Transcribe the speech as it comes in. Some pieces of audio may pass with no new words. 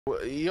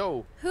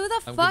Yo. Who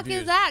the fuck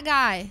is that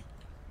guy?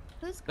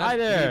 Hi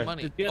there.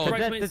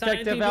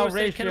 Detective Al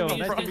Rashio.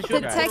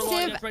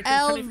 Detective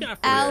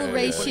Al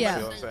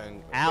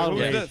Rashio. Al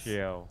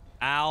Rashio.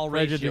 Al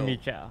Pleasure to Rashio.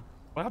 meet you.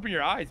 What happened to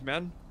your eyes,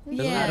 man?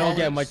 Yeah. I don't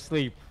get much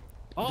sleep.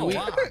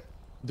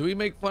 Do we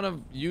make fun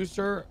of you,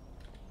 sir?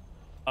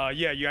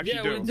 Yeah, you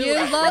actually do.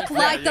 You look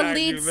like the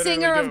lead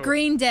singer of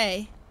Green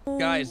Day.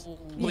 Guys,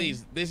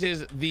 please, this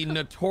is the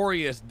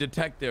notorious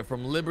detective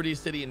from Liberty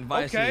City and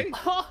Vice City.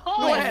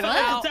 Go ahead,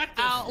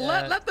 Al.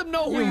 Let them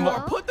know who you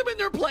are. Put them in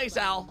their place,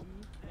 Al.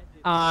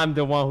 I'm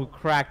the one who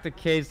cracked the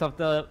case of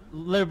the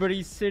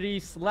Liberty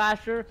City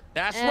slasher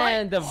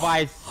and the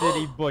Vice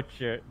City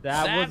butcher.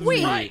 That was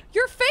me. Wait,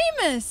 you're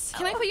famous.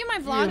 Can I put you in my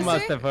vlog, You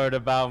must have heard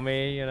about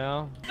me, you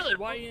know. Really?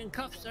 Why are you in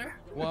cuffs, sir?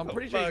 Well, I'm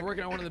pretty sure he's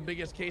working on one of the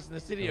biggest cases in the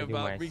city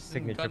about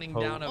recent gunning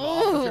down of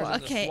Oh,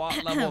 officers okay. in the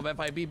SWAT level of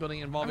FIB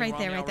building involving Right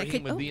there, Rami right there.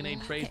 Al-Rahim with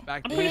DNA trace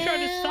back. I'm pretty sure I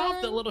just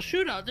solved the little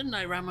shootout, didn't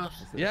I, Ramos?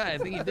 Yeah, I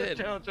think he did.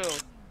 Chill.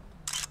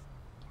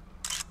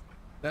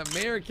 That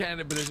mayor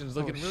candidate position is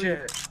looking really.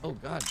 Shit. Oh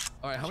God!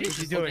 All right, how many?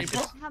 you doing?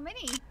 How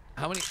many?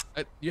 How many?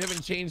 You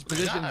haven't changed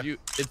positions. You.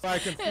 It's. I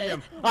can see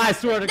him. I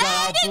swear to God,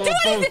 I I'll didn't blow do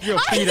both anything. your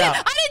feet out.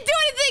 I didn't do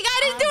anything. I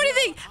didn't do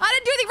anything.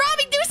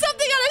 Robbie, do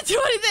something. I didn't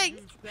do anything.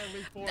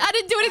 I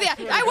didn't do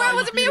anything. I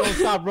wasn't me. Don't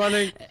stop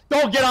running.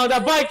 Don't get on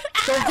that bike.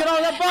 Don't get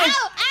on that bike.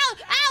 Ow!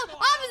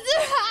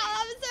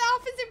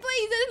 Officer,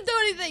 please. I didn't do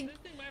anything.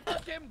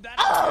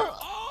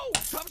 Oh,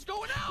 Trump's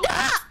going out.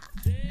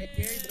 Hey,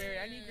 Gary Barry,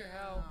 I need your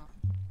help.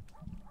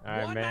 All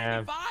right,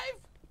 man. 195?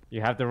 You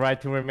have the right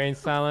to remain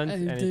silent.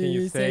 Anything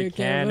you say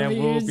can and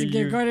will be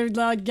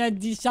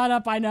used. Shut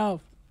up, I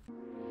know.